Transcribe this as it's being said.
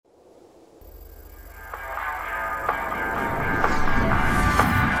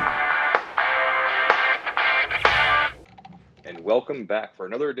welcome back for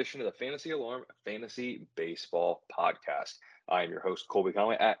another edition of the Fantasy Alarm Fantasy Baseball Podcast. I am your host, Colby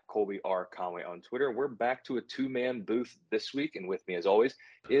Conway, at Colby R. Conway on Twitter. We're back to a two-man booth this week, and with me, as always,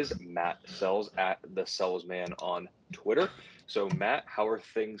 is Matt Sells at the Sellsman on Twitter. So, Matt, how are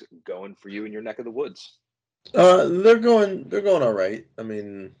things going for you in your neck of the woods? They're going all right. I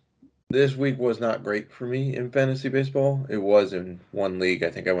mean, this week was not great for me in fantasy baseball. It was in one league.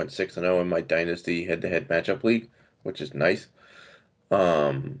 I think I went 6-0 in my dynasty head-to-head matchup league, which is nice.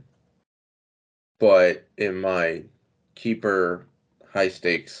 Um, but in my keeper high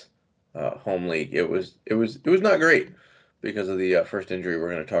stakes home league, it was not great because of the first injury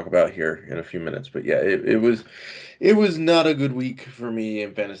we're going to talk about here in a few minutes. But yeah, it was not a good week for me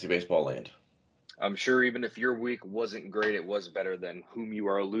in fantasy baseball land. I'm sure even if your week wasn't great, it was better than whom you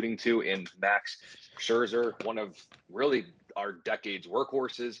are alluding to in Max Scherzer, one of really our decade's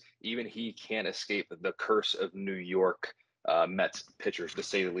workhorses. Even he can't escape the curse of New York Mets pitchers, to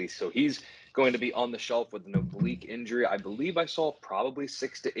say the least. So he's going to be on the shelf with an oblique injury. I believe I saw probably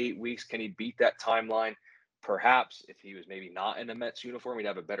 6 to 8 weeks. Can he beat that timeline? Perhaps if he was maybe not in a Mets uniform, he'd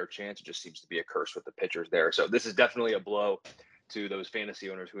have a better chance. It just seems to be a curse with the pitchers there. So this is definitely a blow to those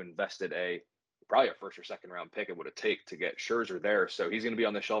fantasy owners who invested probably a first or second round pick it would have taken to get Scherzer there. So he's going to be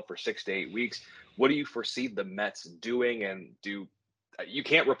on the shelf for 6 to 8 weeks. What do you foresee the Mets doing? And you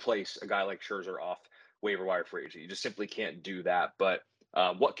can't replace a guy like Scherzer off waiver wire free agent. You just simply can't do that. But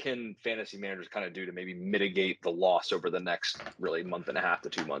what can fantasy managers kind of do to maybe mitigate the loss over the next really month and a half to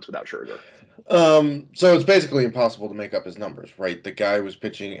 2 months without Scherzer? So it's basically impossible to make up his numbers, right? The guy was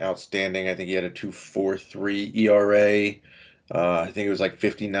pitching outstanding. I think he had a 2.43 ERA. I think it was like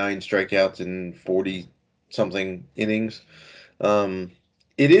 59 strikeouts in 40 something innings. Um,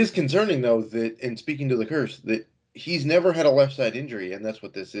 it is concerning though that, and speaking to the curse, that he's never had a left side injury, and that's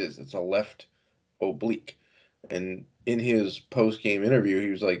what this is. It's a left oblique. And in his post game interview, he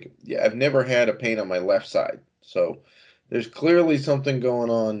was like, "Yeah, I've never had a pain on my left side." So there's clearly something going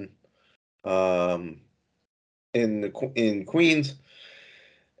on um, in Queens.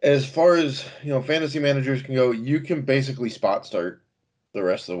 As far as fantasy managers can go, you can basically spot start the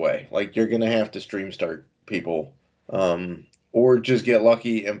rest of the way. Like you're gonna have to stream start people, or just get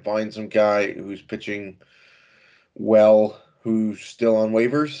lucky and find some guy who's pitching well, who's still on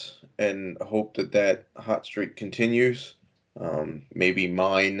waivers, and hope that hot streak continues. Maybe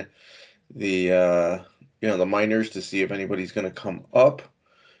mine the minors to see if anybody's gonna come up.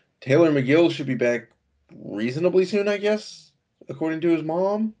 Taylor McGill should be back reasonably soon, I guess, according to his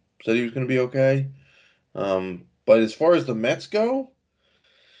mom. Said he was going to be okay. But as far as the Mets go,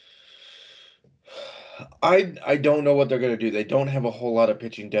 I don't know what they're going to do. They don't have a whole lot of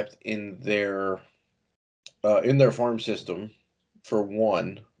pitching depth in their farm system, for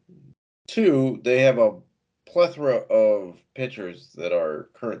one. Two, they have a plethora of pitchers that are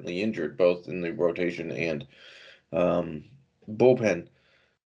currently injured, both in the rotation and um, bullpen.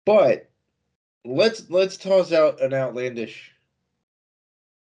 But let's toss out an outlandish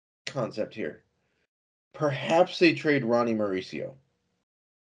concept here. Perhaps they trade Ronnie Mauricio.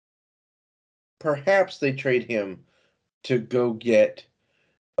 Perhaps they trade him to go get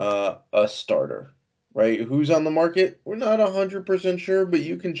a starter, right? Who's on the market? We're not 100% sure, but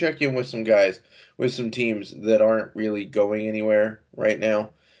you can check in with some guys, with some teams that aren't really going anywhere right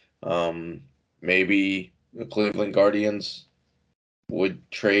now. Um, Maybe the Cleveland Guardians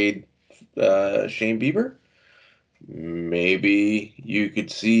would trade Shane Bieber. Maybe you could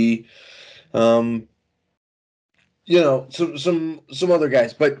see um, some other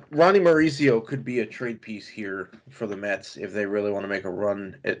guys, but Ronnie Mauricio could be a trade piece here for the Mets if they really want to make a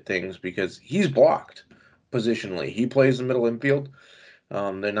run at things because he's blocked positionally. He plays the middle infield.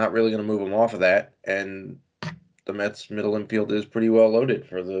 They're not really going to move him off of that, and the Mets middle infield is pretty well loaded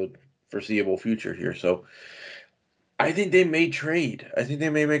for the foreseeable future here. So I think they may trade. I think they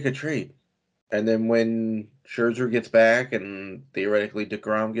may make a trade, and then when Scherzer gets back and theoretically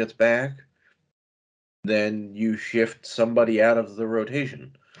DeGrom gets back, then you shift somebody out of the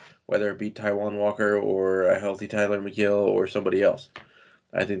rotation, whether it be Taijuan Walker or a healthy Tyler McGill or somebody else.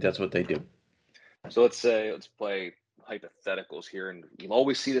 I think that's what they do. So let's play hypotheticals here, and you'll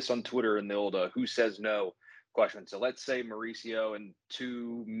always see this on Twitter in the old "Who says no" question. So let's say Mauricio and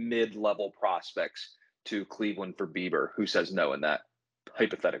two mid-level prospects to Cleveland for Bieber. Who says no in that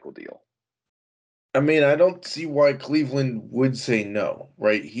hypothetical deal? I mean, I don't see why Cleveland would say no,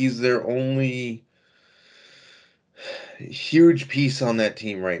 right? He's their only huge piece on that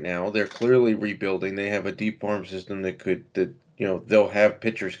team right now. They're clearly rebuilding. They have a deep farm system they'll have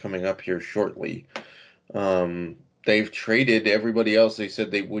pitchers coming up here shortly. They've traded everybody else they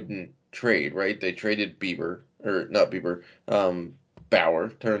said they wouldn't trade, right? They traded Bieber, or not Bieber, Bauer.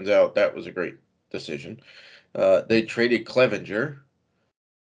 Turns out that was a great decision. They traded Clevenger.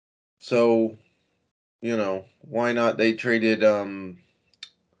 So, why not? They traded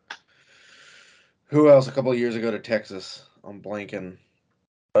who else a couple of years ago to Texas? I'm blanking.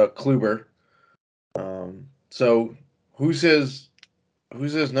 Kluber. So who says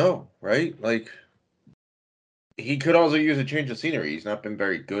no, right? Like he could also use a change of scenery. He's not been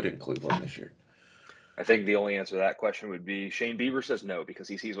very good in Cleveland this year. I think the only answer to that question would be Shane Bieber says no because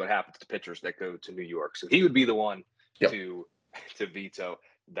he sees what happens to pitchers that go to New York. So he would be the one Yep. to veto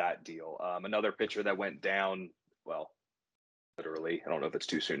that deal. Another pitcher that went down, well, literally, I don't know if it's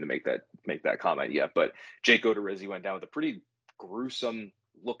too soon to make that comment yet, but Jake Odorizzi went down with a pretty gruesome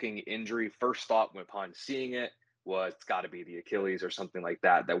looking injury. First thought upon seeing it was it's got to be the Achilles or something like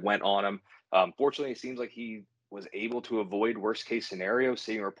that went on him. Fortunately, it seems like he was able to avoid worst case scenario.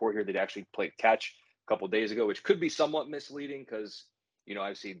 Seeing a report here that he actually played catch a couple of days ago, which could be somewhat misleading because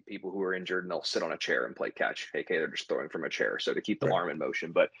I've seen people who are injured and they'll sit on a chair and play catch. Okay, they're just throwing from a chair, so to keep the arm in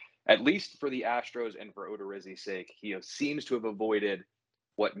motion. But at least for the Astros and for Odorizzi's sake, he seems to have avoided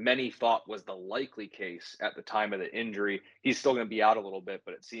what many thought was the likely case at the time of the injury. He's still going to be out a little bit,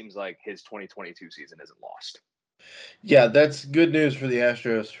 but it seems like his 2022 season isn't lost. Yeah, that's good news for the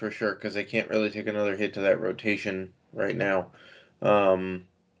Astros for sure because they can't really take another hit to that rotation right now. And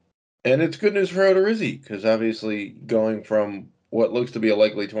it's good news for Odorizzi because obviously going from what looks to be a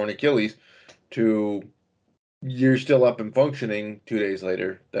likely torn Achilles to you're still up and functioning 2 days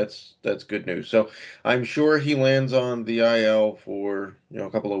later. That's good news. So I'm sure he lands on the IL for a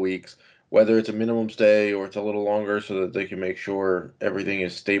couple of weeks, whether it's a minimum stay or it's a little longer, so that they can make sure everything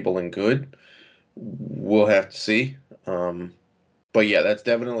is stable and good. We'll have to see. But yeah, that's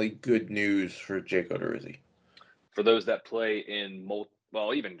definitely good news for Jake Odorizzi. For those that play in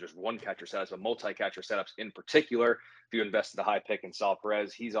even just one catcher setups, but multi-catcher setups in particular, if you invested the high pick in Sal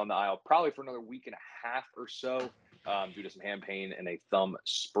Perez, he's on the aisle probably for another week and a half or so due to some hand pain and a thumb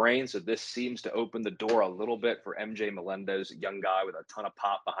sprain. So this seems to open the door a little bit for MJ Melendez, a young guy with a ton of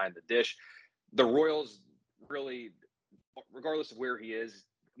pop behind the dish. The Royals really, regardless of where he is,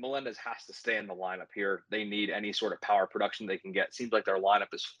 Melendez has to stay in the lineup here. They need any sort of power production they can get. Seems like their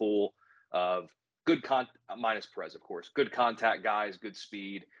lineup is full of good minus Perez, of course, good contact guys, good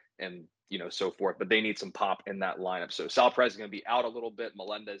speed, and so forth. But they need some pop in that lineup. So Sal Perez is going to be out a little bit.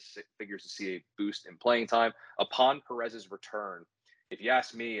 Melendez figures to see a boost in playing time upon Perez's return. If you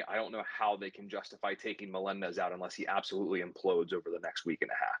ask me, I don't know how they can justify taking Melendez out unless he absolutely implodes over the next week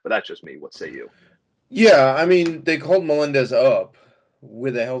and a half. But that's just me. What say you? Yeah, I mean they called Melendez up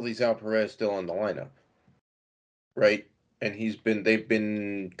with a healthy Sal Perez still in the lineup, right? And they've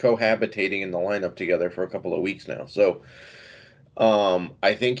been cohabitating in the lineup together for a couple of weeks now. So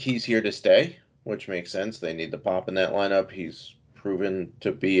I think he's here to stay, which makes sense. They need the pop in that lineup. He's proven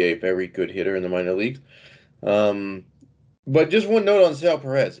to be a very good hitter in the minor leagues. But just one note on Sal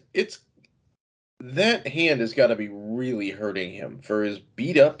Perez. That hand has got to be really hurting him for as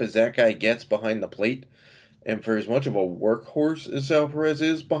beat up as that guy gets behind the plate, and for as much of a workhorse as Sal Perez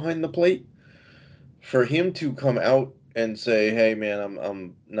is behind the plate. For him to come out and say, "Hey, man,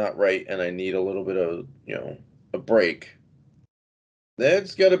 I'm not right, and I need a little bit of a break."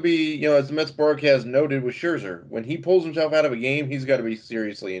 That's got to be, as the Mets broadcast noted with Scherzer, when he pulls himself out of a game, he's got to be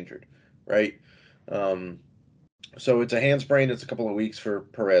seriously injured, right? Um, so it's a hand sprain. It's a couple of weeks for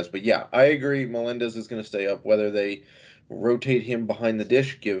Perez. But yeah, I agree. Melendez is going to stay up. Whether they rotate him behind the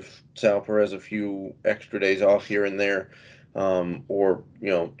dish, give Sal Perez a few extra days off here and there, or,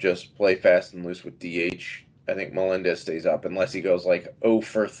 just play fast and loose with DH. I think Melendez stays up unless he goes like 0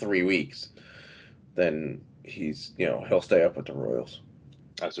 for 3 weeks. Then he'll stay up with the Royals.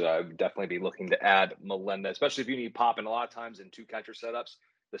 So I would definitely be looking to add Melendez, especially if you need pop. And a lot of times in two catcher setups,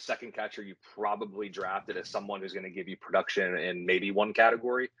 the second catcher you probably drafted as someone who's going to give you production in maybe one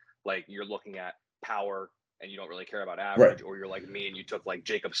category. Like you're looking at power and you don't really care about average, Right. or you're like me and you took like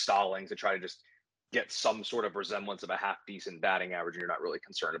Jacob Stallings to try to just get some sort of resemblance of a half decent batting average, and you're not really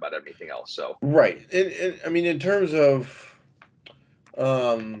concerned about anything else. So Right. And I mean, in terms of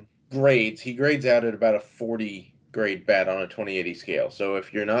grades, he grades out at about a 40 grade bat on a 2080 scale. So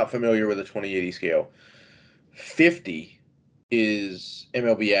if you're not familiar with a 2080 scale, 50 is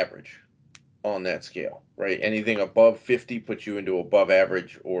MLB average on that scale, right? Anything above 50 puts you into above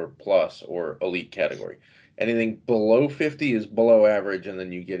average or plus or elite category. Anything below 50 is below average, and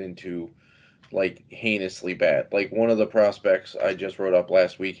then you get into like heinously bad. Like one of the prospects I just wrote up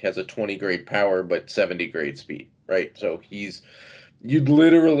last week has a 20 grade power but 70 grade speed, right? So you'd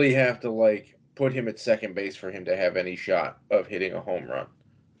literally have to like put him at second base for him to have any shot of hitting a home run.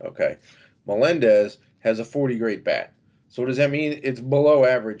 Okay. Melendez has a 40 grade bat. So what does that mean? It's below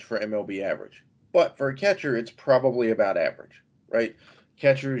average for MLB average. But for a catcher, it's probably about average, right?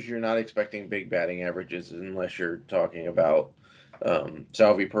 Catchers, you're not expecting big batting averages unless you're talking about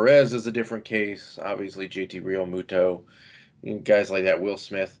Salvi Perez is a different case. Obviously, JT Realmuto, guys like that, Will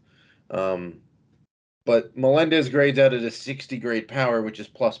Smith. Um, but Melendez grades out at a 60 grade power, which is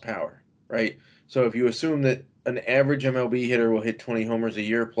plus power, right? So if you assume that an average MLB hitter will hit 20 homers a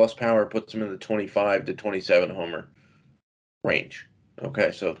year, plus power puts him in the 25 to 27 homer range.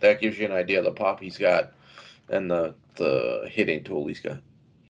 Okay, so that gives you an idea of the pop he's got and the hitting tool he's got.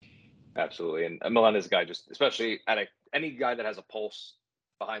 Absolutely. And Melendez guy, just especially any guy that has a pulse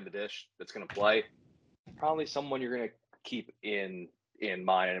behind the dish that's going to play, probably someone you're going to keep in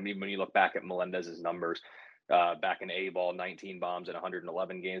mind. And I mean, when you look back at Melendez's numbers, back in A ball, 19 bombs in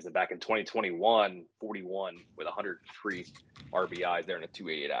 111 games, and back in 2021, 41 with 103 RBIs there and a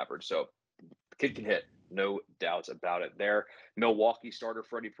 288 average. So the kid can hit, no doubts about it there. Milwaukee starter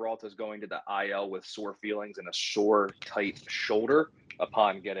Freddie Peralta is going to the IL with sore feelings and a sore, tight shoulder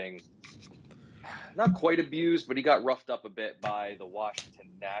upon getting not quite abused, but he got roughed up a bit by the Washington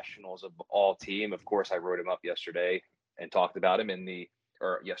Nationals of all team. Of course, I wrote him up yesterday and talked about him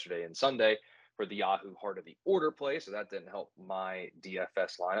yesterday and Sunday for the Yahoo Heart of the Order play. So that didn't help my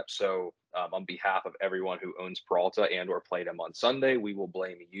DFS lineup. So on behalf of everyone who owns Peralta and or played him on Sunday, we will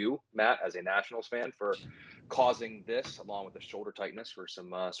blame you, Matt, as a Nationals fan for causing this, along with the shoulder tightness for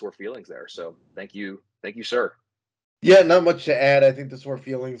some sore feelings there. So thank you, sir. Yeah, not much to add. I think the sore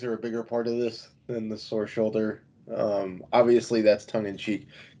feelings are a bigger part of this than the sore shoulder. Obviously, that's tongue in cheek.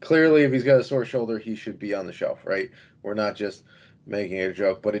 Clearly, if he's got a sore shoulder, he should be on the shelf, right? We're not just making a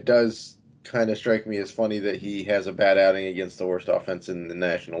joke, but it does kind of strike me as funny that he has a bad outing against the worst offense in the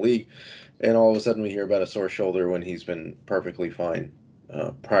National League, and all of a sudden we hear about a sore shoulder when he's been perfectly fine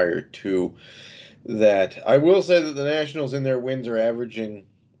prior to that. I will say that the Nationals in their wins are averaging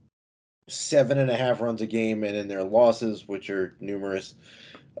 7.5 runs a game, and in their losses, which are numerous,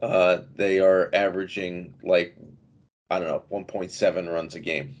 they are averaging like I don't know 1.7 runs a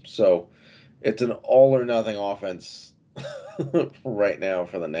game. So it's an all or nothing offense right now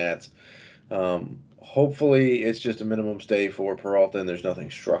for the Nats. Hopefully, it's just a minimum stay for Peralta, and there's nothing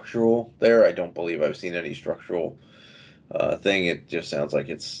structural there. I don't believe I've seen any structural thing. It just sounds like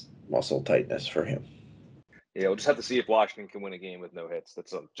it's muscle tightness for him. Yeah, we'll just have to see if Washington can win a game with no hits.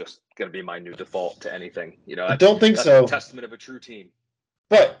 That's just going to be my new default to anything. I don't think that's the so. testament of a true team.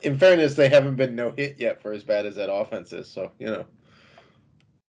 But in fairness, they haven't been no hit yet for as bad as that offense is. So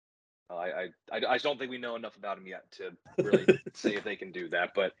I just don't think we know enough about him yet to really say if they can do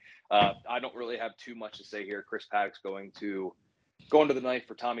that. But I don't really have too much to say here. Chris Paddock's going to the knife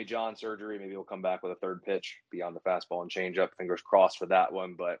for Tommy John surgery. Maybe he'll come back with a third pitch beyond the fastball and changeup. Fingers crossed for that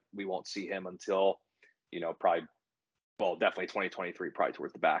one. But we won't see him until probably. Well, definitely 2023, probably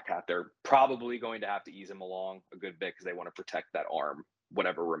towards the back half. They're probably going to have to ease him along a good bit because they want to protect that arm,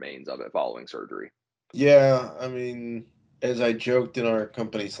 whatever remains of it following surgery. yeah, I mean, as I joked in our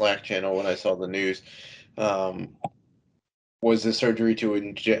company Slack channel when I saw the news, um, was the surgery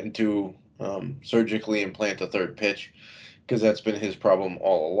to surgically implant a third pitch because that's been his problem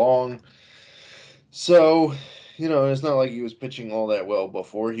all along. So, it's not like he was pitching all that well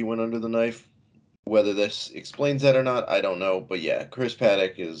before he went under the knife. Whether this explains that or not, I don't know. But yeah, Chris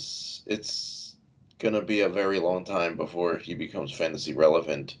Paddock it's going to be a very long time before he becomes fantasy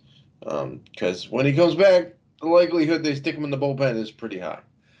relevant. Because when he comes back, the likelihood they stick him in the bullpen is pretty high.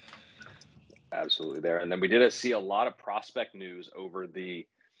 Absolutely there. And then we did see a lot of prospect news over the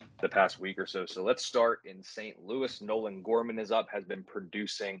past week or so. So let's start in St. Louis. Nolan Gorman is up, has been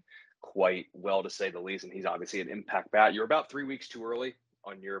producing quite well to say the least, and he's obviously an impact bat. You're about 3 weeks too early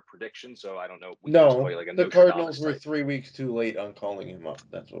on your prediction, so I don't know. We can just call you like a The Nostradamus Cardinals were type. 3 weeks too late on calling him up.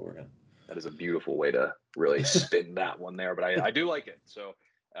 That's what we're going to. That is a beautiful way to really spin that one there, but I do like it. So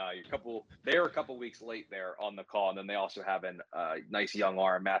they're a couple weeks late there on the call, and then they also have a nice young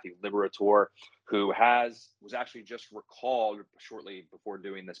arm, Matthew Liberatore, who was actually just recalled shortly before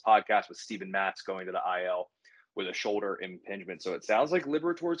doing this podcast with Steven Matz going to the IL with a shoulder impingement. So it sounds like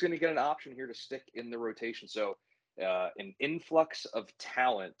Liberatore is going to get an option here to stick in the rotation. So an influx of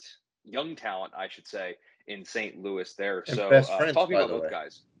talent, young talent, I should say, in St. Louis there. And So best friends, talking by about the both way.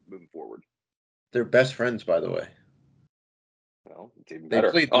 guys moving forward. They're best friends, by the way. Well, it's even They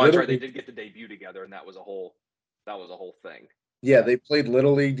better. played Oh, that's Little right. They League. did get the debut together, and that was a whole thing. Yeah, they played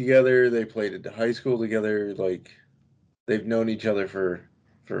Little League together. They played at high school together. Like they've known each other for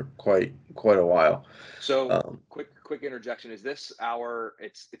quite a while. So quick interjection. Is this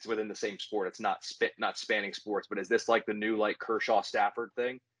it's within the same sport. It's not spanning sports, but is this like the new like Kershaw Stafford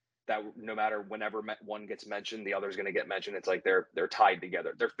thing? that no matter whenever one gets mentioned, the other's going to get mentioned. It's like they're tied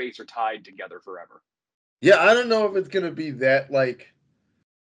together. Their fates are tied together forever. Yeah, I don't know if it's gonna be that like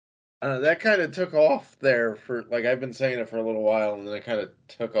that kind of took off there for like I've been saying it for a little while, and then it kind of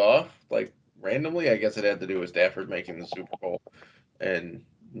took off like randomly. I guess it had to do with Stafford making the Super Bowl and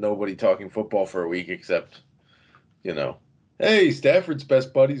nobody talking football for a week except hey, Stafford's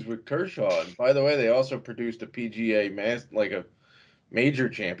best buddies with Kershaw. And by the way, they also produced a PGA like a major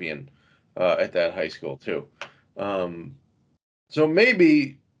champion at that high school too. Um, so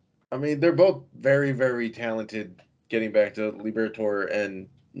maybe, I mean, they're both very, very talented. Getting back to Liberatore and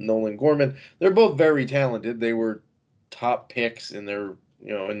Nolan Gorman, they're both very talented. They were top picks in their,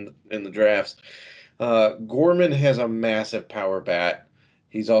 in the drafts. Gorman has a massive power bat.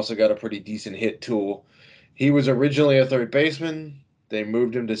 He's also got a pretty decent hit tool. He was originally a third baseman. They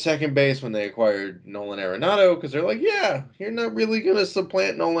moved him to second base when they acquired Nolan Arenado because they're like, yeah, you're not really going to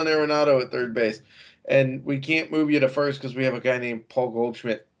supplant Nolan Arenado at third base. And we can't move you to first because we have a guy named Paul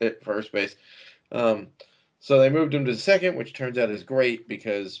Goldschmidt at first base. Um, so they moved him to second, which turns out is great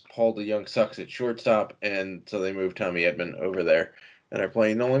because Paul DeJong sucks at shortstop. And so they moved Tommy Edman over there and are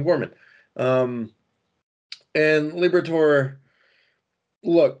playing Nolan Gorman. And Liberatore,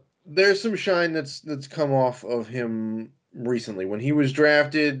 look, there's some shine that's come off of him recently. When he was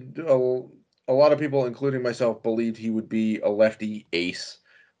drafted, a lot of people, including myself, believed he would be a lefty ace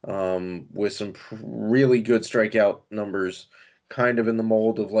with some really good strikeout numbers, kind of in the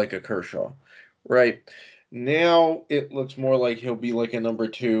mold of like a Kershaw. Right now, it looks more like he'll be like a number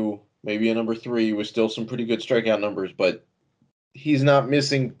two, maybe a number three, with still some pretty good strikeout numbers, but he's not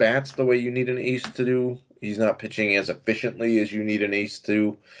missing bats the way you need an ace to do. He's not pitching as efficiently as you need an ace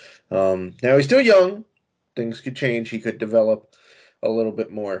to. Now he's still young. Things could change. He could develop a little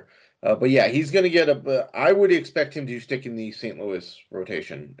bit more. But yeah, he's going to get a. I would expect him to stick in the St. Louis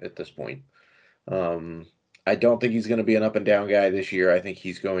rotation at this point. I don't think he's going to be an up and down guy this year. I think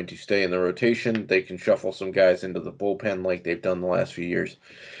he's going to stay in the rotation. They can shuffle some guys into the bullpen like they've done the last few years.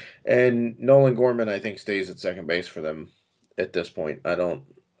 And Nolan Gorman, I think, stays at second base for them at this point. I don't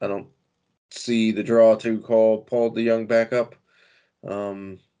see the draw to call Paul DeJong back up.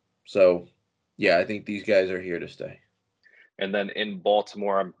 So yeah, I think these guys are here to stay. And then in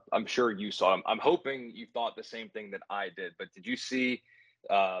Baltimore, I'm sure you saw him. I'm hoping you thought the same thing that I did. But did you see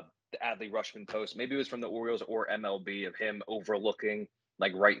the Adley Rutschman post? Maybe it was from the Orioles or MLB of him overlooking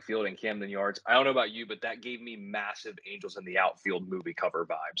like right field and Camden Yards. I don't know about you, but that gave me massive Angels in the Outfield movie cover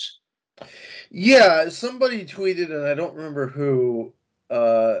vibes. Yeah, somebody tweeted, and I don't remember who.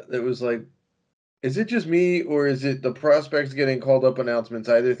 It was like, is it just me or is it the prospects getting called up announcements?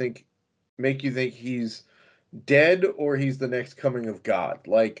 Either think make you think he's dead or he's the next coming of God.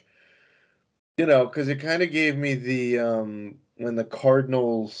 Like, because it kind of gave me the when the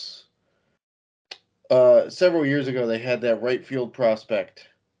Cardinals several years ago they had that right field prospect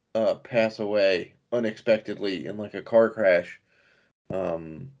pass away unexpectedly in like a car crash.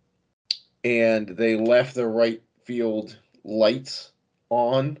 Um, and they left the right field lights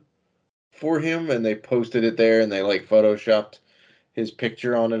on for him and they posted it there and they like photoshopped his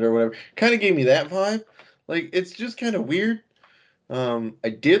picture on it or whatever. Kind of gave me that vibe. Like it's just kind of weird. I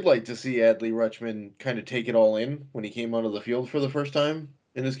did like to see Adley Rutschman kind of take it all in when he came onto the field for the first time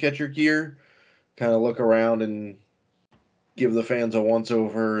in his catcher gear. Kind of look around and give the fans a once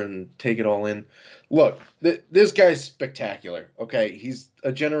over and take it all in. Look, this guy's spectacular. Okay, he's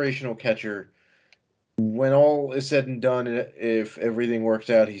a generational catcher. When all is said and done, if everything works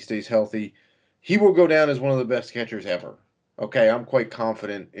out, he stays healthy, he will go down as one of the best catchers ever. Okay, I'm quite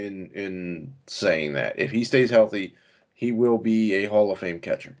confident in saying that. If he stays healthy, he will be a Hall of Fame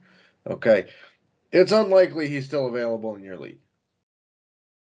catcher. Okay. It's unlikely he's still available in your league.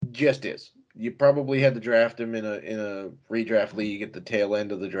 Just is. You probably had to draft him in a redraft league at the tail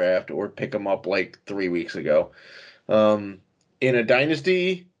end of the draft or pick him up like 3 weeks ago. In a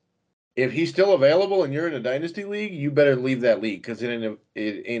dynasty, if he's still available and you're in a dynasty league, you better leave that league because it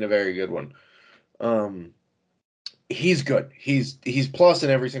ain't a very good one. He's good. He's plus in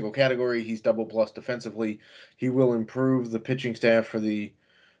every single category. He's double plus defensively. He will improve the pitching staff for the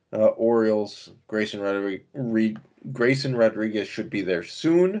Orioles. Grayson Rodriguez should be there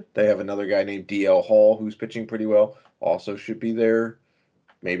soon. They have another guy named DL Hall who's pitching pretty well. Also should be there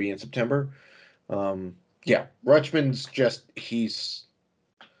maybe in September. Yeah, Rutschman's just he's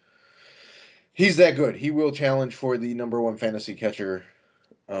that good. He will challenge for the number one fantasy catcher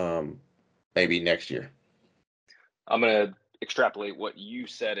maybe next year. I'm going to extrapolate what you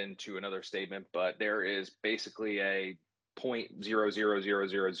said into another statement, but there is basically a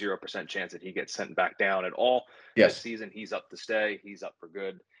 0.00000% chance that he gets sent back down at all Yes. this season. He's up to stay. He's up for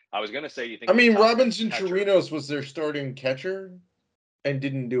good. I was gonna say, you think I he's a mean, top 10 Robinson catcher? Chirinos was their starting catcher and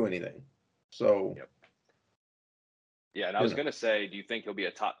didn't do anything. So, Yep. Yeah, and I was gonna say, do you think he'll be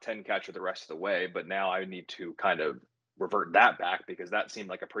a top 10 catcher the rest of the way? But now I need to kind of revert that back because that seemed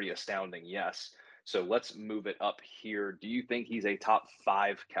like a pretty astounding yes. So let's move it up here. Do you think he's a top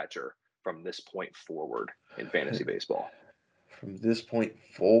 5 catcher from this point forward in fantasy baseball? from this point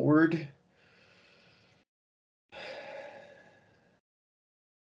forward,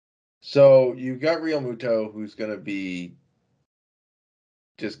 so you've got Real Muto, who's going to be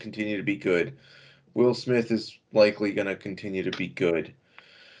just continue to be good. Will Smith is likely going to continue to be good.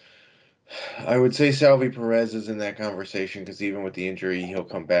 I would say Salvi Perez is in that conversation because even with the injury, he'll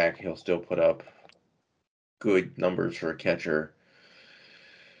come back. He'll still put up good numbers for a catcher.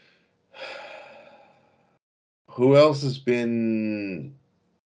 Who else has been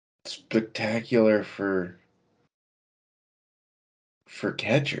spectacular for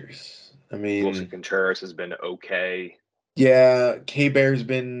catchers? I Wilson mean, Contreras has been okay. yeah, K Bear's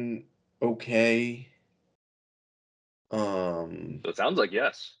been okay. Um, So it sounds like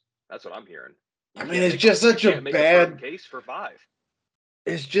yes. That's what I'm hearing. I You mean, can't make a you can't make a firm case for 5.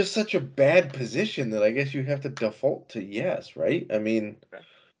 it's just such a bad position that I guess you have to default to yes, right? I mean, Okay.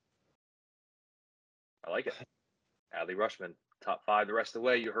 I like it. Adley Rushman, top 5 the rest of the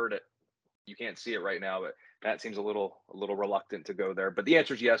way. You heard it. You can't see it right now, but Matt seems a little reluctant to go there. But the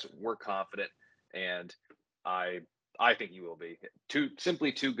answer is yes. We're confident, and I I think you will be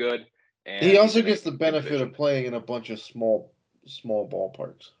simply too good. he And he's also in a gets the good benefit of division. playing in a bunch of small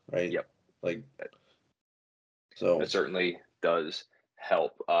ballparks, right? Yep, Like that, that so. certainly does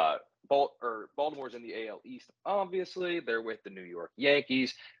help. Baltimore's in the AL East. Obviously, they're with the New York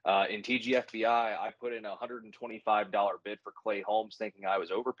Yankees. In TGFBI, I put in a $125 bid for Clay Holmes, thinking I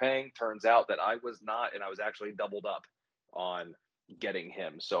was overpaying. Turns out that I was not, and I was actually doubled up on getting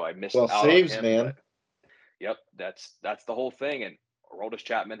him. So I missed Well, out on saves, him. But man. yep, that's the whole thing. And Aroldis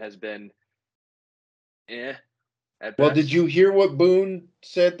Chapman has been at Well, did best. you hear what Boone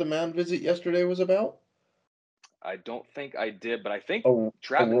said the mound visit yesterday was about? I don't think I did, but I think A, a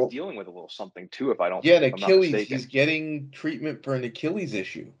Chapman's ro- dealing with a little something too. If I don't, yeah, an if I'm not Achilles. He's mistaken. getting treatment for an Achilles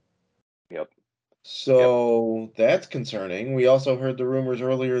issue. Yep. Yep. So that's concerning. We also heard the rumors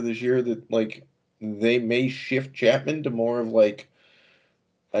earlier this year that like they may shift Chapman to more of like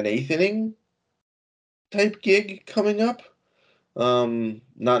an eighth inning type gig coming up.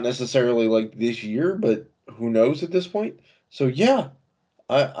 Not necessarily like this year, but who knows at this point. So yeah,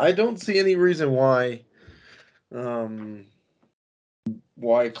 I don't see any reason um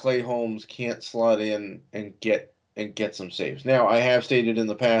why Clay Holmes can't slot in and get some saves. Now, I have stated in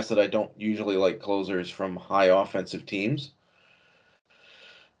the past that I don't usually like closers from high offensive teams,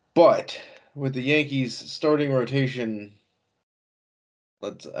 but with the Yankees starting rotation,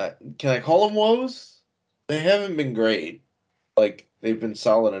 let's can I call them woes? They haven't been great. Like they've been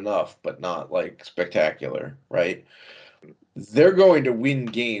solid enough, but not like spectacular, right? They're going to win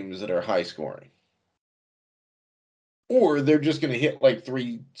games that are high scoring. Or they're just going to hit like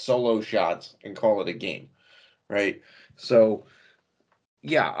 3 solo shots and call it a game, right? So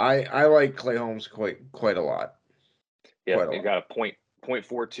yeah, I like Clay Holmes quite a lot, Yep. quite a You lot. got a point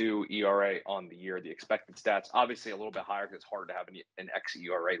 42 ERA on the year. The expected stats obviously a little bit higher because it's hard to have an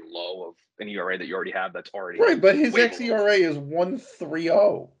xERA low of an ERA that you already have that's already Right, but his way below xERA 1. is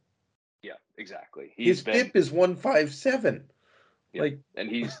 1.30. Yeah, exactly. His He's been FIP is 1.57. Yep. Like And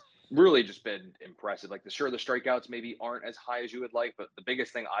he's really just been impressive. Like the strikeouts maybe aren't as high as you would like, but the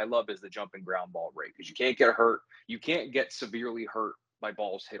biggest thing I love is the jumping ground ball rate because you can't get hurt. You can't get severely hurt by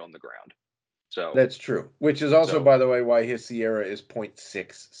balls hit on the ground. So that's true. Which is also, so by the way, why his Sierra is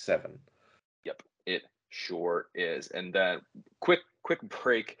 0.67. yep, it sure is. And then quick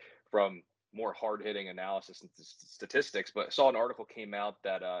break from more hard hitting analysis and statistics, but saw an article came out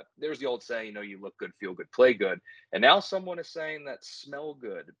that there's the old saying, you look good, feel good, play good, and now someone is saying that smell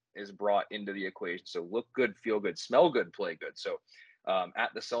good is brought into the equation. So look good, feel good, smell good, play good. So at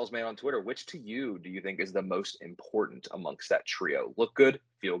the salesman on Twitter, which to you do you think is the most important amongst that trio? Look good,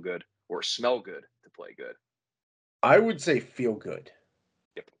 feel good, or smell good to play good? I would say feel good.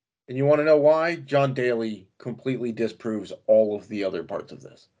 Yep. And you want to know why? John Daly completely disproves all of the other parts of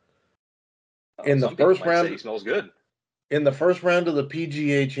this. In the Some people first might say he round smells good. in the first round of the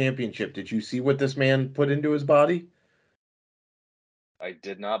PGA Championship, did you see what this man put into his body? I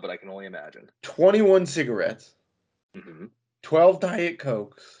did not, but I can only imagine. 21 cigarettes, Mm-hmm. 12 Diet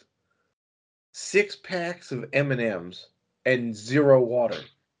Cokes, 6 packs of M&Ms, and 0 water.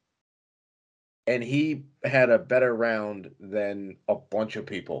 And he had a better round than a bunch of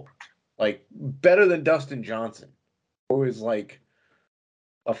people. Like better than Dustin Johnson, who is like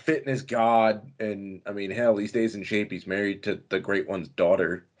a fitness god, and I mean, hell, he stays in shape. He's married to the great one's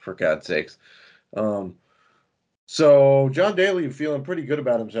daughter, for God's sakes. Um, so John Daly feeling pretty good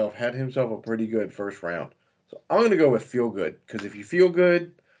about himself, had himself a pretty good first round. So I'm gonna go with feel good, because if you feel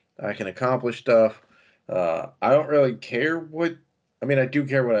good, I can accomplish stuff. I don't really care what. I mean, I do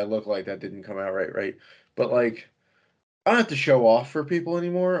care what I look like. That didn't come out right? But like, I don't have to show off for people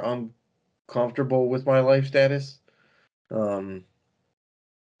anymore. I'm comfortable with my life status. Um,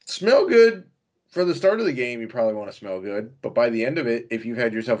 Smell good for the start of the game. You probably want to smell good, but by the end of it, if you've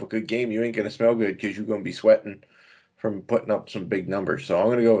had yourself a good game, you ain't gonna smell good because you're gonna be sweating from putting up some big numbers. So I'm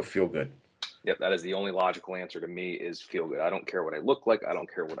gonna go with feel good. Yep, that is the only logical answer to me is feel good. I don't care what I look like. I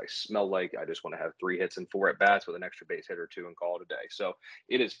don't care what I smell like. I just want to have 3 hits and 4 at bats with an extra base hit or two and call it a day. So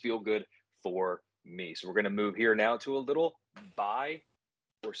it is feel good for me. So we're going to move here now to a little buy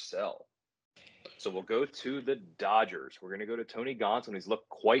or sell. So we'll go to the Dodgers. We're going to go to Tony Gonsolin. He's looked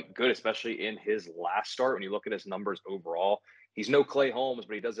quite good, especially in his last start. When you look at his numbers overall, he's no Clay Holmes,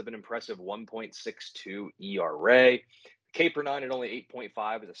 but he does have an impressive 1.62 ERA. K per nine at only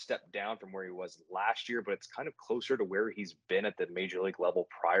 8.5 is a step down from where he was last year, but it's kind of closer to where he's been at the major league level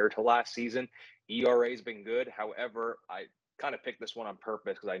prior to last season. ERA has been good. However, I kind of picked this one on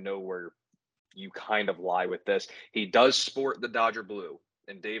purpose because I know where you kind of lie with this. He does sport the Dodger blue,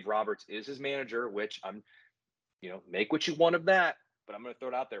 and Dave Roberts is his manager, which make what you want of that, but I'm going to throw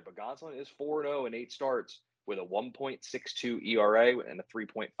it out there. But Gonsolin is 4-0 in 8 starts with a 1.62 ERA and a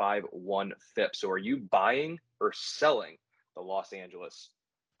 3.51 FIP. So are you buying or selling the Los Angeles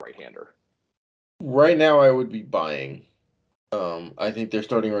right-hander? Right now, I would be buying. I think their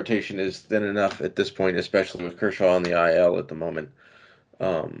starting rotation is thin enough at this point, especially with Kershaw on the IL at the moment,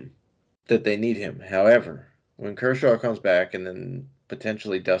 that they need him. However, when Kershaw comes back and then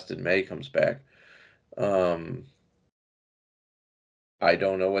potentially Dustin May comes back, um, I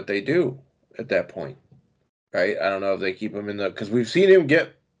don't know what they do at that point. Right? I don't know if they keep him in the because we've seen him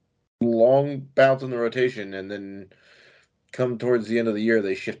get long bouts in the rotation and then come towards the end of the year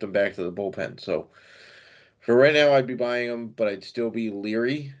they shift him back to the bullpen. So for right now, I'd be buying him, but I'd still be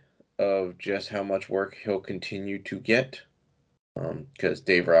leery of just how much work he'll continue to get, because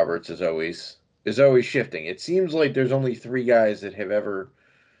Dave Roberts is always shifting. It seems like there's only 3 guys that have ever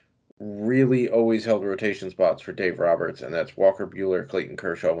really always held rotation spots for Dave Roberts, and that's Walker Buehler, Clayton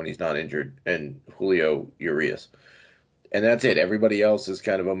Kershaw when he's not injured, and Julio Urias. And that's it. Everybody else is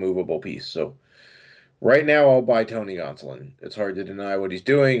kind of a movable piece. So right now, I'll buy Tony Gonsolin. It's hard to deny what he's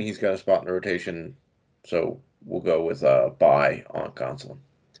doing. He's got a spot in the rotation, so we'll go with a buy on Gonsolin.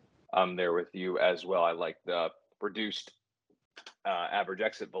 I'm there with you as well. I like the reduced average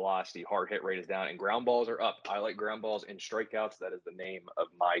exit velocity. Hard hit rate is down, and ground balls are up. I like ground balls and strikeouts. That is the name of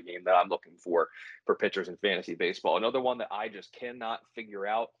my game that I'm looking for pitchers in fantasy baseball. Another one that I just cannot figure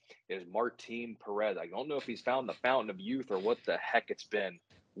out is Martin Perez. I don't know if he's found the fountain of youth or what the heck it's been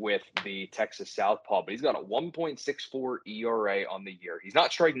with the Texas Southpaw, but he's got a 1.64 ERA on the year. He's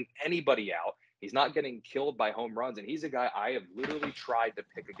not striking anybody out. He's not getting killed by home runs, and he's a guy I have literally tried to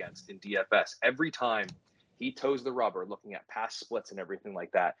pick against in DFS every time he toes the rubber, looking at past splits and everything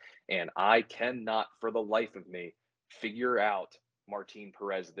like that. And I cannot, for the life of me, figure out Martin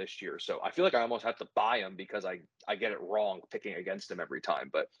Perez this year. So I feel like I almost have to buy him because I get it wrong picking against him every time.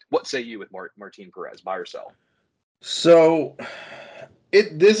 But what say you with Martin Perez, buy or sell? So,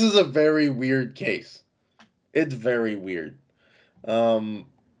 this is a very weird case. It's very weird. Um,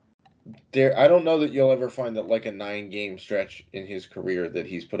 I don't know that you'll ever find that like a 9-game stretch in his career that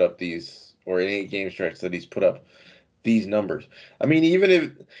he's put up these, or an 8-game stretch that he's put up these numbers. I mean, even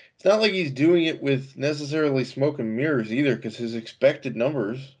if it's not like he's doing it with necessarily smoke and mirrors either, because his expected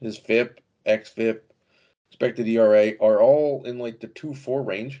numbers, his FIP, xFIP, expected ERA, are all in like the 2.4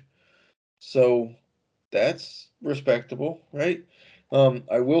 range. So that's respectable, right?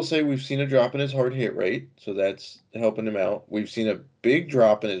 I will say we've seen a drop in his hard hit rate, so that's helping him out. We've seen a big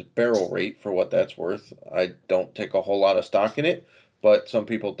drop in his barrel rate for what that's worth. I don't take a whole lot of stock in it, but some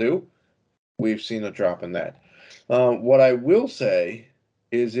people do. We've seen a drop in that. What I will say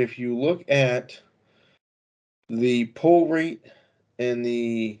is if you look at the pull rate and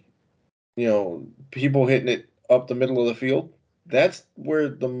the people hitting it up the middle of the field, that's where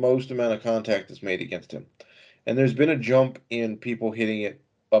the most amount of contact is made against him. And there's been a jump in people hitting it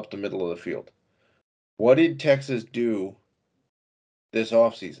up the middle of the field. What did Texas do this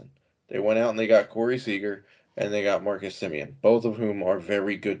offseason? They went out and they got Corey Seager and they got Marcus Semien, both of whom are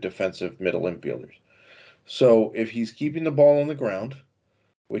very good defensive middle infielders. So if he's keeping the ball on the ground,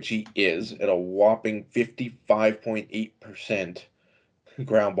 which he is at a whopping 55.8%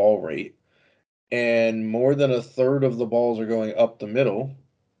 ground ball rate, and more than a third of the balls are going up the middle,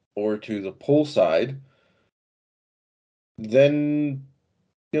 or to the pull side, then,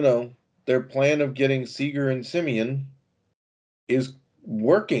 their plan of getting Seager and Simeon is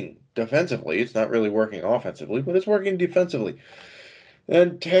working defensively. It's not really working offensively, but it's working defensively.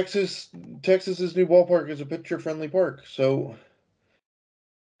 And Texas's new ballpark is a pitcher-friendly park. So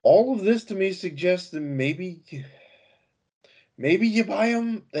all of this to me suggests that maybe you buy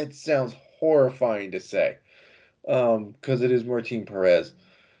him. That sounds horrifying to say, because it is Martin Perez.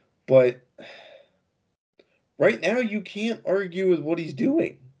 But right now, you can't argue with what he's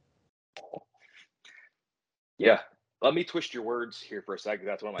doing. Yeah. Let me twist your words here for a second.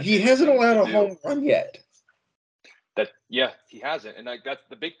 That's one of my He favorite hasn't things allowed to a do. home run yet. Yeah, he hasn't. And that's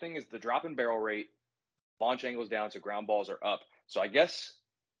the big thing is the drop in barrel rate, launch angles down, so ground balls are up. So I guess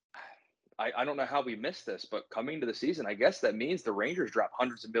I don't know how we missed this, but coming to the season, I guess that means the Rangers dropped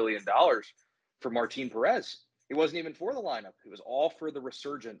hundreds of $1 million for Martin Perez. He wasn't even for the lineup. It was all for the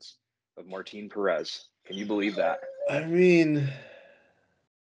resurgence of Martin Perez. Can you believe that? I mean,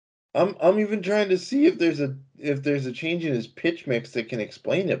 I'm even trying to see if there's a change in his pitch mix that can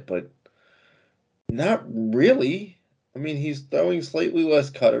explain it, but not really. I mean, he's throwing slightly less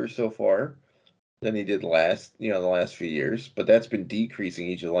cutter so far than he did the last few years, but that's been decreasing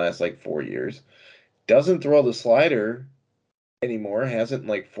each of the last like 4 years. Doesn't throw the slider anymore, hasn't in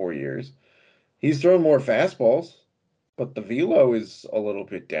like 4 years. He's thrown more fastballs, but the velo is a little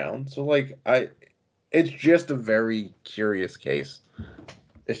bit down. So it's just a very curious case.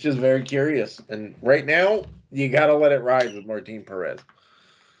 It's just very curious. And right now, you got to let it ride with Martin Perez.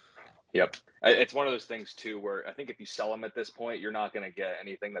 Yep. It's one of those things too, where I think if you sell him at this point, you're not going to get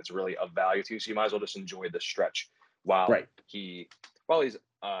anything that's really of value to you. So you might as well just enjoy the stretch while Right. while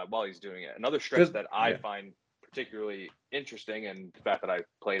he's doing it. Another stretch that I find particularly interesting, and the fact that I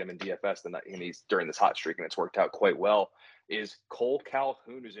played him in DFS and he's during this hot streak and it's worked out quite well, is Cole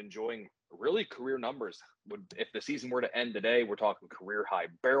Calhoun, who's enjoying really career numbers. If the season were to end today, we're talking career high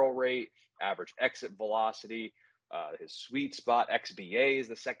barrel rate, average exit velocity. His sweet spot XBA is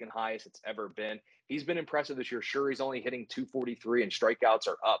the second highest it's ever been. He's been impressive this year. Sure, he's only hitting 243 and strikeouts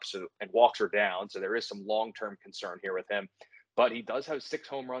are up, and walks are down. So there is some long-term concern here with him. But he does have 6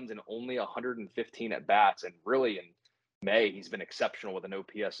 home runs and only 115 at bats. And really in May, he's been exceptional with an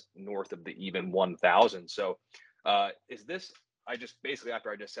OPS north of the even 1,000. So is this,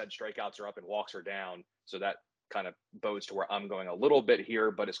 after I just said strikeouts are up and walks are down. So that kind of bodes to where I'm going a little bit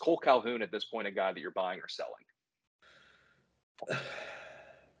here. But is Cole Calhoun at this point a guy that you're buying or selling?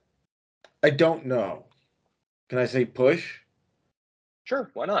 I don't know. Can I say push?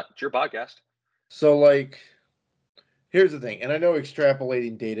 Sure, why not? It's your podcast. So, here's the thing, and I know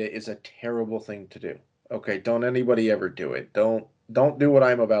extrapolating data is a terrible thing to do. Okay, don't anybody ever do it. Don't do what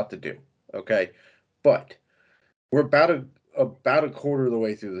I'm about to do. Okay, but we're about a quarter of the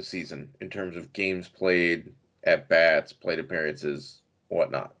way through the season in terms of games played, at bats, plate appearances,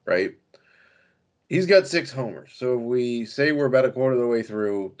 whatnot. Right? He's got 6 homers. So if we say we're about a quarter of the way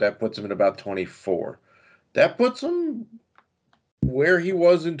through, that puts him at about 24. That puts him where he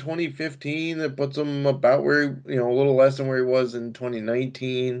was in 2015. That puts him about where, a little less than where he was in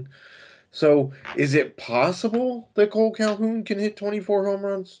 2019. So is it possible that Cole Calhoun can hit 24 home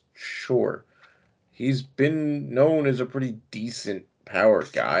runs? Sure. He's been known as a pretty decent power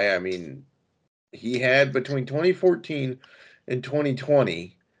guy. I mean, he had between 2014 and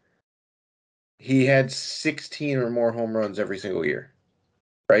 2020, he had 16 or more home runs every single year,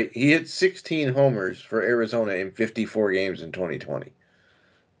 right? He hit 16 homers for Arizona in 54 games in 2020.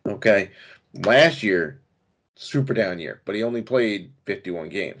 Okay. Last year, super down year, but he only played 51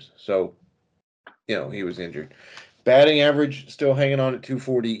 games. So, he was injured. Batting average still hanging on at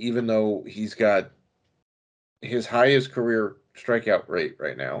 240, even though he's got his highest career strikeout rate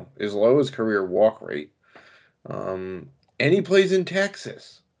right now, his lowest career walk rate. And he plays in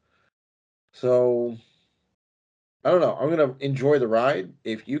Texas. So I don't know. I'm gonna enjoy the ride.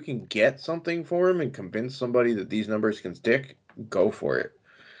 If you can get something for him and convince somebody that these numbers can stick, go for it.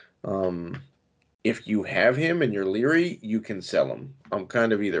 If you have him and you're leery, you can sell him. I'm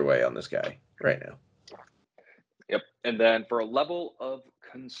kind of either way on this guy right now. Yep. And then for a level of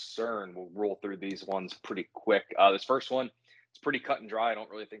concern, we'll roll through these ones pretty quick. This first one, it's pretty cut and dry. I don't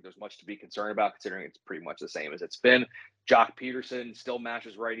really think there's much to be concerned about, considering it's pretty much the same as it's been. Joc Pederson still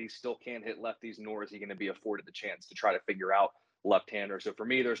matches righties, still can't hit lefties, nor is he going to be afforded the chance to try to figure out left-hander. So for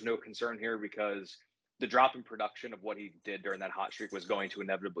me, there's no concern here because the drop in production of what he did during that hot streak was going to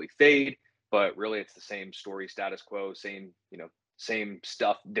inevitably fade. But really, it's the same story, status quo, same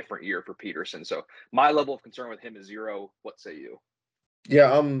stuff, different year for Pederson. So my level of concern with him is 0. What say you?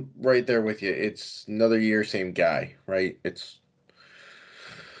 Yeah, I'm right there with you. It's another year, same guy, right?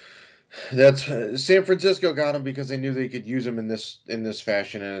 That's San Francisco got him because they knew they could use him in this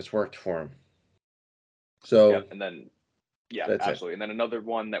fashion, and it's worked for him. Yep, So and then yeah, that's it. absolutely. And then another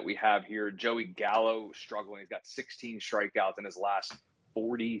one that we have here, Joey Gallo struggling. He's got 16 strikeouts in his last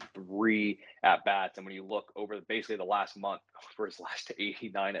 43 at bats. And when you look over basically the last month for his last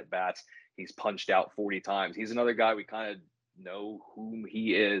 89 at bats, he's punched out 40 times. He's another guy we kind of know whom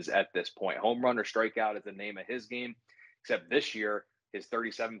he is at this point. Home run or strikeout is the name of his game, except this year, his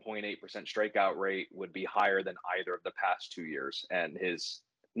 37.8% strikeout rate would be higher than either of the past 2 years. And his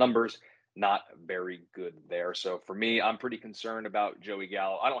numbers not very good there. So for me, I'm pretty concerned about Joey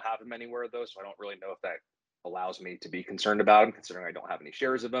Gallo. I don't have him anywhere though, so I don't really know if that allows me to be concerned about him, considering I don't have any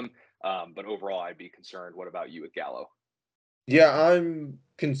shares of him. But overall, I'd be concerned. What about you with Gallo? Yeah,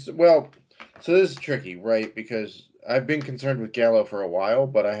 well. So this is tricky, right? Because I've been concerned with Gallo for a while,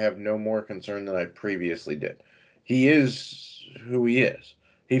 but I have no more concern than I previously did. He is who he is.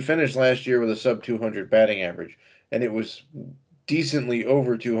 He finished last year with a sub 200 batting average, and it was decently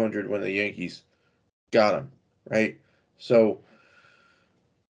over 200 when the Yankees got him, right? So,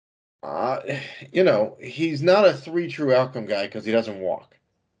 uh, he's not a three true outcome guy because he doesn't walk.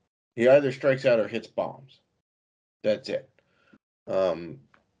 He either strikes out or hits bombs. That's it. Um,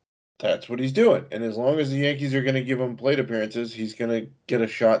 that's what he's doing. And as long as the Yankees are going to give him plate appearances, he's going to get a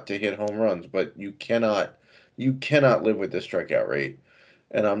shot to hit home runs. But you cannot live with this strikeout rate.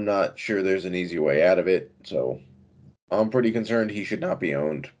 And I'm not sure there's an easy way out of it. So I'm pretty concerned he should not be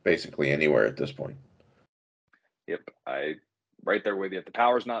owned basically anywhere at this point. Yep, I right there with you. If the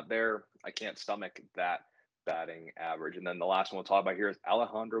power's not there, I can't stomach that batting average. And then the last one we'll talk about here is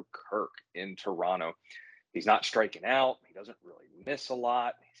Alejandro Kirk in Toronto. He's not striking out. He doesn't really miss a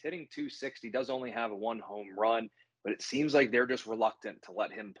lot. He's hitting 260, does only have one home run, but it seems like they're just reluctant to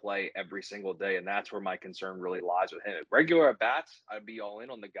let him play every single day. And that's where my concern really lies with him. At regular at bats, I'd be all in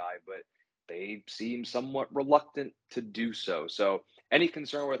on the guy, but they seem somewhat reluctant to do so. So, any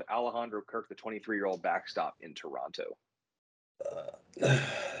concern with Alejandro Kirk, the 23-year-old backstop in Toronto?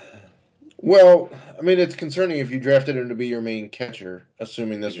 Well, I mean, it's concerning if you drafted him to be your main catcher,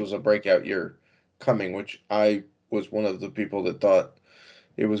 assuming this Mhm. was a breakout year coming, which I was one of the people that thought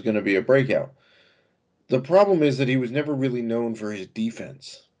it was going to be a breakout. The problem is that he was never really known for his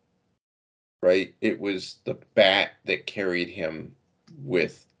defense, right? It was the bat that carried him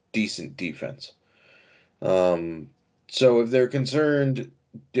with decent defense. Um, so if they're concerned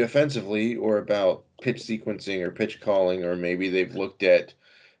defensively or about pitch sequencing or pitch calling, or maybe they've looked at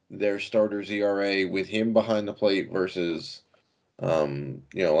their starter's ERA with him behind the plate versus,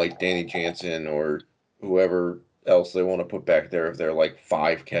 like Danny Jansen or whoever else they want to put back there if they're like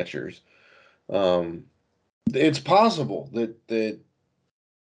five catchers. Um, it's possible that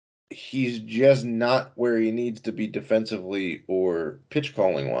he's just not where he needs to be defensively or pitch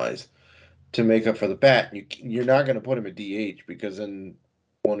calling wise to make up for the bat. You're not going to put him at DH because then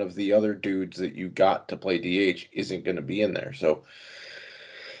one of the other dudes that you got to play DH isn't going to be in there. So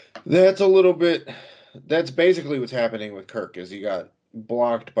that's a little bit. That's basically what's happening with Kirk is he got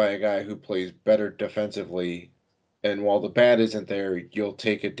blocked by a guy who plays better defensively, and while the bat isn't there, you'll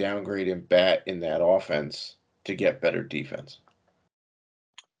take a downgrade in bat in that offense to get better defense.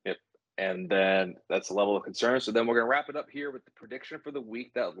 Yep. And then that's the level of concern. So then we're going to wrap it up here with the prediction for the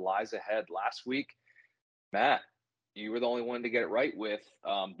week that lies ahead. Last week, Matt, you were the only one to get it right with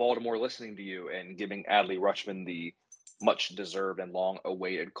Baltimore listening to you and giving Adley Rutschman the much deserved and long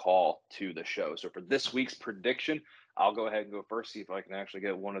awaited call to the show. So for this week's prediction, I'll go ahead and go first, see if I can actually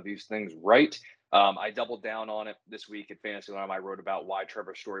get one of these things right. I doubled down on it this week at Fantasy Line. I wrote about why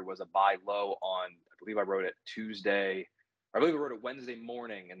Trevor Story was a buy low on, I believe I wrote it Tuesday. I believe I wrote it Wednesday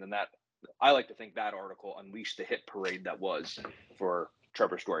morning. And then I like to think that article unleashed the hit parade that was for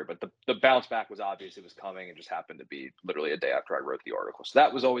Trevor Story. But the bounce back was obvious it was coming. It just happened to be literally a day after I wrote the article. So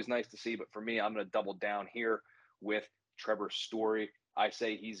that was always nice to see. But for me, I'm going to double down here with Trevor Story. I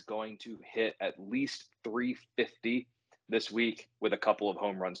say he's going to hit at least 350 this week with a couple of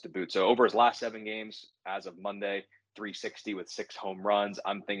home runs to boot. So over his last 7 games as of Monday, 360 with 6 home runs.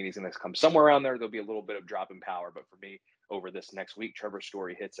 I'm thinking he's going to come somewhere around there. There'll be a little bit of drop in power. But for me, over this next week, Trevor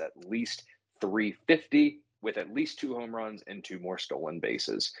Story hits at least 350 with at least 2 home runs and 2 more stolen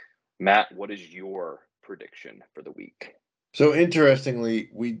bases. Matt, what is your prediction for the week? So interestingly,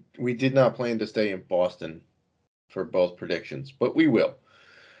 we did not plan to stay in Boston for both predictions, but we will.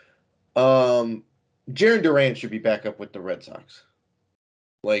 Jarren Duran should be back up with the Red Sox.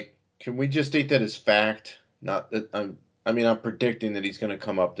 Like, can we just state that as fact? Not that I'm predicting that he's going to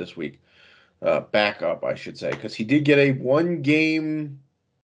come up this week. Back up, I should say, because he did get a 1 game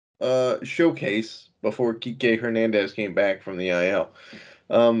showcase before Kike Hernandez came back from the IL.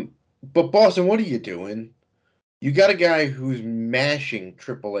 But Boston, what are you doing? You got a guy who's mashing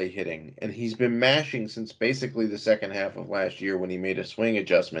AAA hitting, and he's been mashing since basically the second half of last year when he made a swing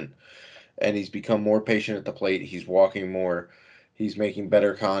adjustment, and he's become more patient at the plate. He's walking more. He's making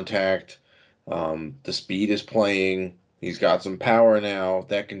better contact. The speed is playing. He's got some power now.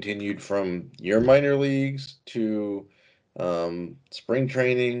 That continued from your minor leagues to spring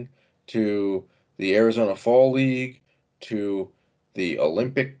training to the Arizona Fall League to the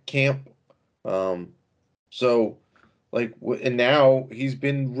Olympic camp. Um, so, and now he's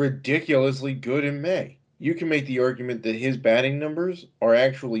been ridiculously good in May. You can make the argument that his batting numbers are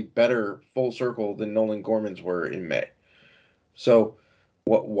actually better full circle than Nolan Gorman's were in May. So,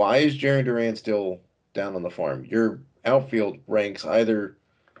 why is Jarren Duran still down on the farm? Your outfield ranks either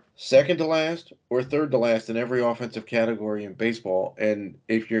second to last or third to last in every offensive category in baseball. And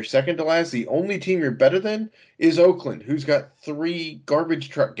if you're second to last, the only team you're better than is Oakland, who's got three garbage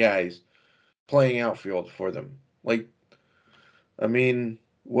truck guys playing outfield for them. Like, I mean,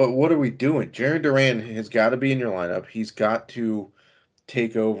 what are we doing? Jarren Duran has got to be in your lineup. He's got to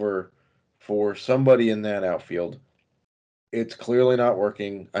take over for somebody in that outfield. It's clearly not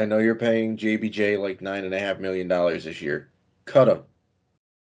working. I know you're paying JBJ like $9.5 million this year. Cut him.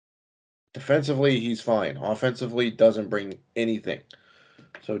 Defensively, he's fine. Offensively, doesn't bring anything.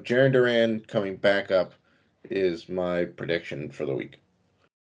 So Jarren Duran coming back up is my prediction for the week.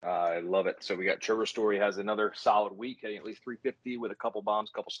 I love it. So we got Trevor Story has another solid week, hitting at least 350 with a couple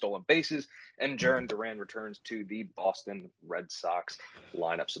bombs, couple stolen bases, and Jarren Duran returns to the Boston Red Sox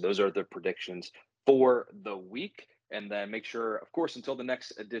lineup. So those are the predictions for the week. And then make sure, of course, until the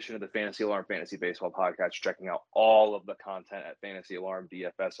next edition of the Fantasy Alarm Fantasy Baseball Podcast, checking out all of the content at Fantasy Alarm,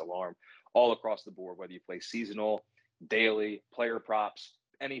 DFS Alarm, all across the board, whether you play seasonal, daily, player props,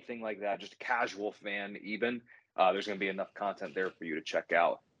 anything like that, just a casual fan even. There's going to be enough content there for you to check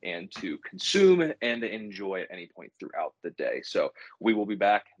out and to consume and enjoy at any point throughout the day. So we will be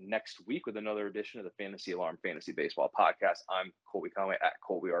back next week with another edition of the Fantasy Alarm Fantasy Baseball Podcast. I'm Colby Conway at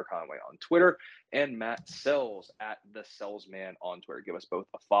Colby R. Conway on Twitter and Matt Sells at The Sellsman on Twitter. Give us both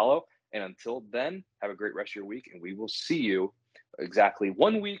a follow. And until then, have a great rest of your week, and we will see you exactly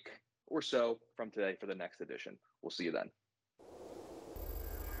 1 week or so from today for the next edition. We'll see you then.